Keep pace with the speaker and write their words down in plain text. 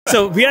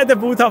So we are at the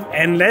booth of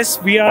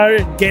Endless. We are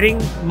getting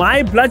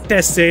my blood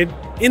tested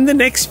in the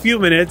next few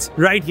minutes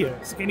right here.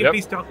 So can you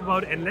please talk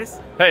about Endless?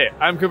 Hey,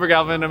 I'm Cooper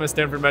Galvin. I'm a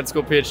Stanford Med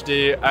School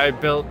PhD. I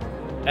built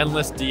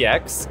Endless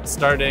DX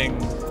starting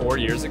 4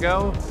 years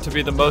ago to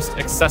be the most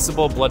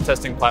accessible blood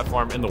testing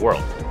platform in the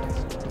world.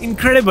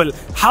 Incredible.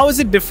 How is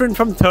it different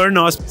from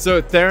Theranos?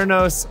 So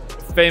Theranos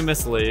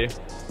famously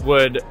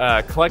would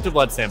collect a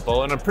blood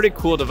sample in a pretty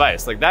cool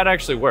device. Like that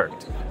actually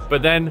worked.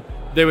 But then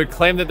they would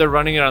claim that they're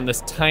running it on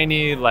this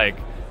tiny, like,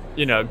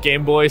 you know,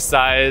 Game Boy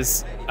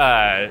size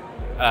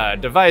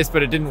device,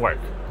 but it didn't work.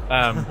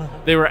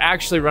 They were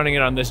actually running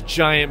it on this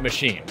giant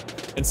machine.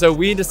 And so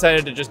we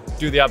decided to just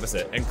do the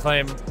opposite and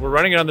claim we're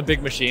running it on the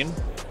big machine,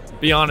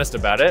 be honest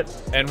about it,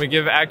 and we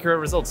give accurate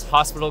results,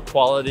 hospital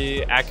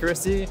quality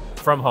accuracy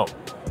from home.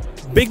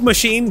 Big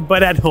machine,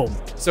 but at home.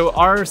 So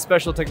our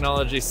special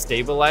technology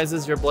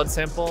stabilizes your blood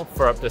sample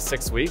for up to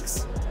 6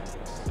 weeks.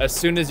 As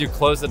soon as you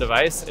close the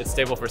device, it's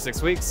stable for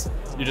 6 weeks.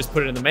 You just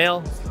put it in the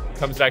mail,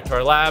 comes back to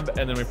our lab,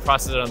 and then we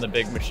process it on the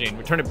big machine.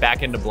 We turn it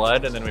back into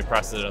blood, and then we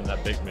process it on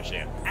that big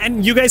machine.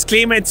 And you guys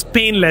claim it's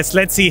painless.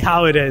 Let's see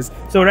how it is.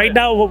 So right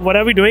now, what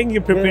are we doing?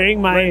 You're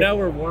preparing Right now,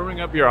 we're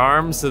warming up your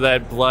arm so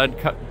that blood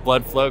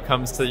flow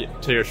comes to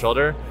your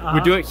shoulder.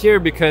 We do it here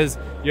because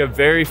you have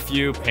very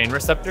few pain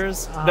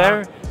receptors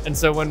there. And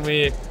so when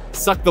we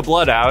suck the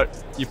blood out,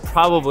 you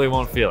probably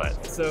won't feel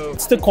it. So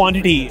what's the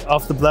quantity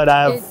of the blood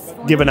I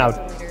have given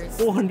out?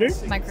 400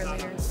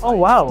 microliters. Oh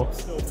wow.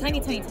 Tiny,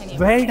 tiny, tiny.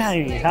 Very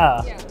tiny,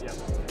 yeah.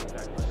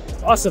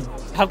 Awesome.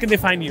 How can they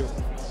find you?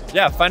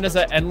 Yeah, find us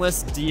at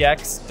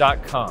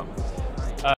endlessdx.com.